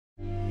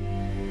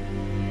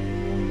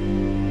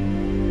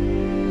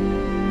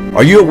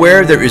Are you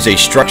aware there is a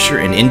structure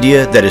in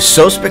India that is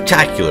so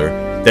spectacular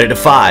that it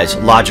defies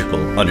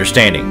logical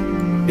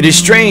understanding? It is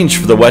strange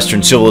for the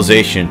Western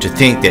civilization to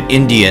think that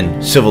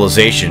Indian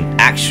civilization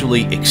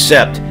actually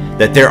accept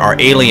that there are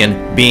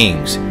alien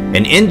beings.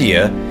 In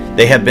India,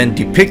 they have been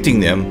depicting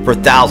them for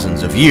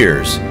thousands of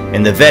years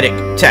in the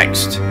Vedic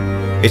text.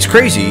 It's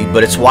crazy,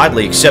 but it's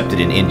widely accepted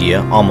in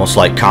India, almost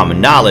like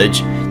common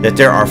knowledge, that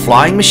there are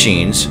flying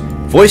machines,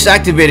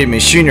 voice-activated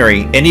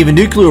machinery, and even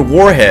nuclear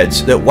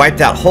warheads that wiped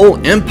out whole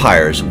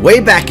empires way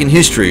back in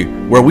history,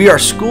 where we are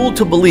schooled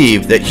to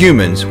believe that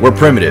humans were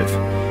primitive.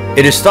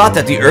 It is thought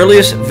that the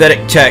earliest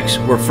Vedic texts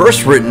were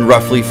first written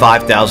roughly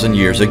 5,000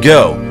 years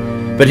ago,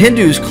 but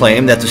Hindus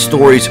claim that the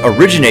stories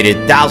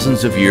originated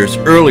thousands of years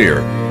earlier,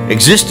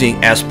 existing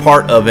as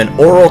part of an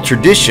oral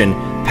tradition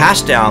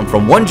passed down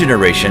from one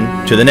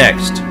generation to the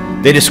next.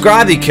 They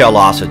describe the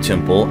Kailasa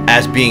Temple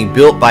as being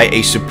built by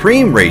a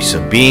supreme race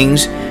of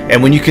beings,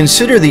 and when you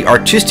consider the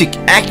artistic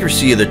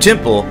accuracy of the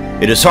temple,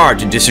 it is hard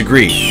to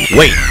disagree.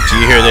 Wait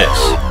till you hear this.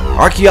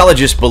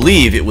 Archaeologists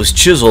believe it was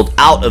chiseled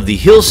out of the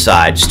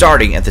hillside,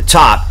 starting at the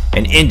top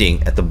and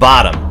ending at the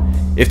bottom.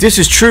 If this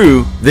is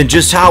true, then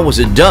just how was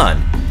it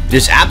done? It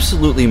is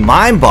absolutely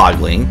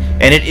mind-boggling,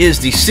 and it is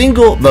the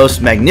single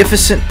most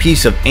magnificent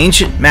piece of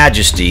ancient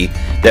majesty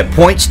that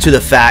points to the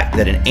fact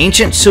that an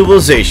ancient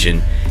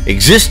civilization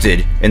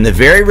existed in the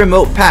very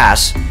remote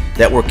past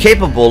that were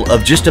capable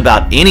of just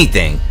about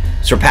anything,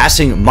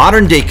 surpassing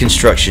modern-day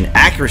construction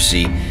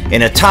accuracy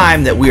in a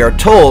time that we are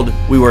told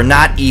we were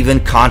not even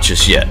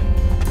conscious yet.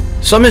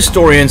 Some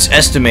historians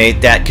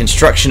estimate that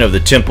construction of the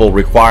temple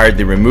required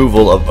the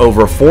removal of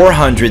over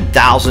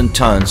 400,000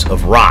 tons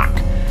of rock.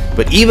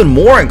 But even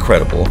more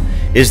incredible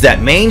is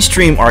that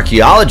mainstream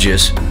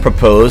archaeologists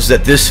propose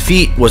that this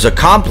feat was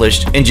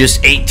accomplished in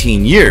just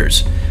 18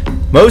 years.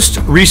 Most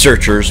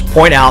researchers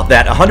point out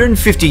that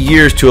 150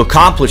 years to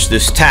accomplish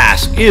this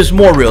task is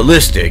more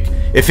realistic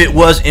if it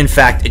was in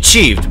fact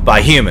achieved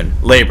by human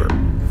labor.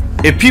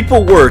 If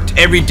people worked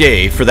every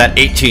day for that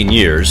 18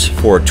 years,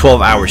 for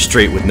 12 hours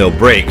straight with no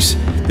breaks,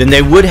 then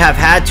they would have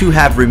had to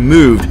have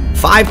removed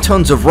 5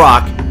 tons of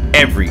rock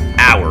every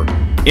hour.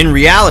 In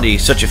reality,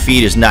 such a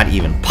feat is not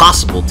even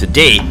possible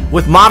today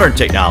with modern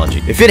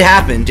technology. If it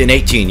happened in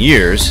 18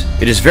 years,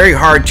 it is very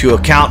hard to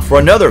account for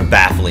another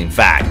baffling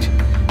fact.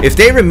 If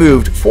they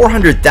removed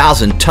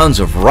 400,000 tons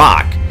of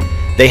rock,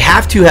 they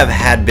have to have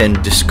had been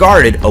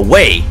discarded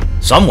away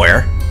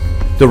somewhere.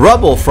 The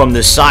rubble from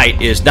this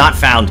site is not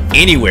found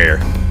anywhere.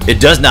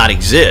 It does not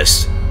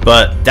exist,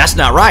 but that's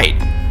not right.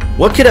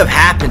 What could have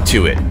happened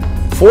to it?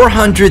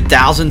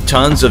 400,000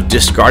 tons of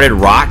discarded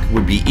rock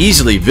would be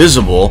easily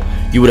visible,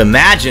 you would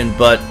imagine,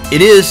 but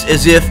it is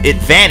as if it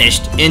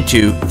vanished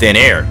into thin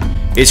air.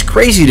 It's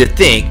crazy to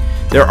think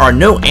there are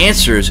no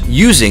answers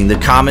using the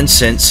common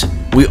sense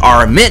we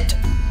are meant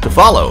to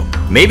follow.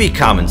 Maybe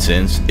common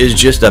sense is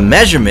just a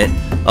measurement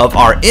of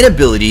our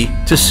inability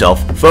to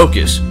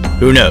self-focus.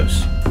 Who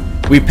knows?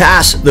 We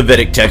pass the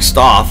Vedic text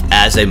off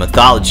as a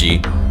mythology,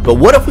 but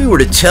what if we were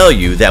to tell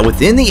you that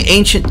within the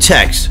ancient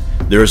text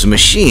there is a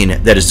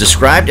machine that is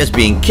described as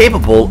being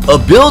capable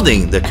of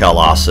building the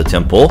Kailasa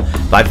Temple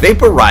by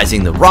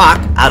vaporizing the rock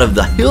out of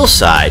the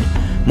hillside,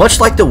 much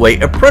like the way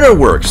a printer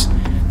works?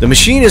 The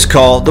machine is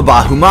called the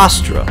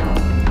Bahumastra.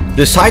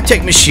 This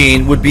high-tech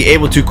machine would be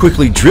able to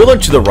quickly drill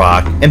into the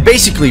rock and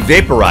basically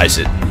vaporize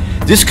it.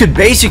 This could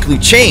basically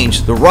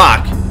change the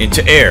rock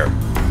into air.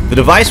 The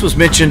device was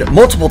mentioned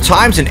multiple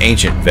times in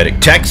ancient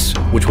Vedic texts,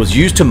 which was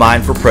used to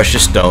mine for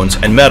precious stones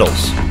and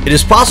metals. It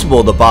is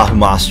possible the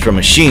Bahumastra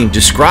machine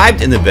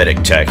described in the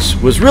Vedic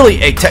text was really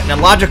a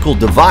technological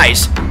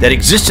device that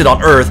existed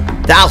on Earth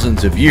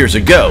thousands of years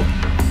ago.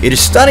 It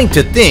is stunning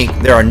to think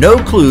there are no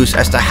clues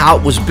as to how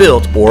it was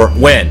built or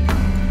when.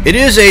 It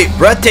is a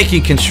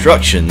breathtaking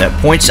construction that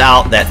points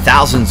out that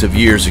thousands of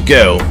years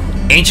ago,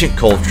 ancient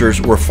cultures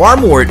were far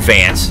more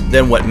advanced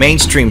than what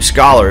mainstream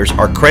scholars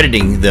are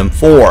crediting them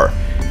for.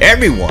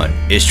 Everyone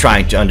is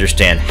trying to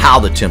understand how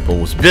the temple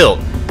was built,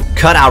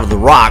 cut out of the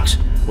rocks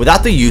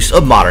without the use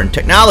of modern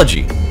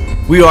technology.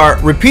 We are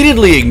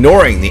repeatedly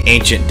ignoring the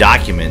ancient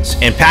documents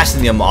and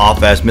passing them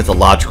off as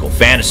mythological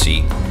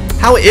fantasy.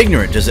 How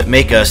ignorant does it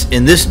make us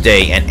in this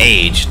day and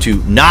age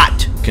to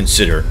not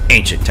consider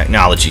ancient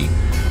technology?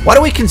 Why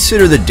do we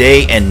consider the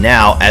day and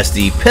now as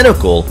the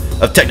pinnacle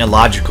of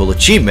technological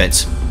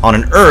achievements on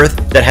an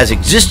Earth that has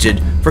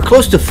existed for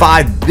close to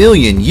 5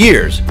 billion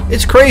years?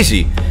 It's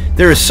crazy.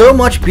 There is so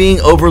much being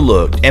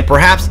overlooked, and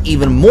perhaps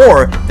even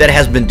more that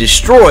has been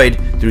destroyed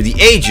through the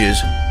ages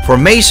for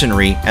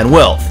masonry and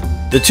wealth.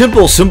 The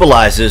temple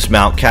symbolizes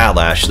Mount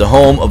Kailash, the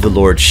home of the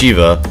Lord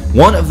Shiva,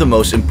 one of the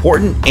most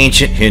important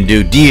ancient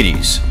Hindu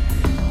deities.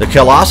 The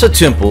Kailasa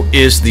Temple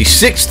is the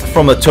 6th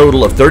from a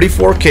total of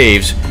 34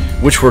 caves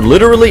which were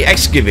literally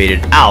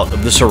excavated out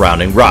of the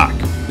surrounding rock.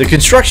 The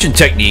construction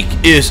technique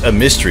is a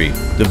mystery.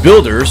 The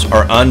builders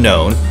are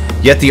unknown,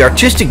 yet the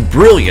artistic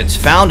brilliance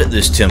found at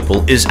this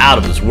temple is out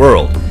of this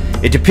world.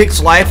 It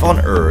depicts life on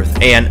Earth,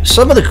 and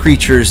some of the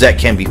creatures that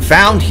can be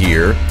found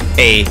here,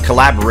 a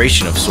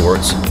collaboration of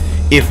sorts.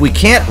 If we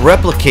can't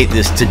replicate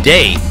this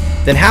today,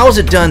 then how was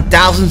it done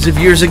thousands of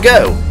years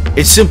ago?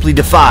 It simply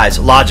defies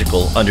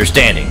logical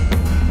understanding.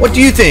 What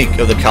do you think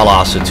of the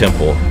Kailasa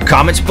Temple?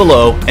 Comments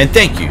below, and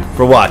thank you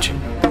for watching.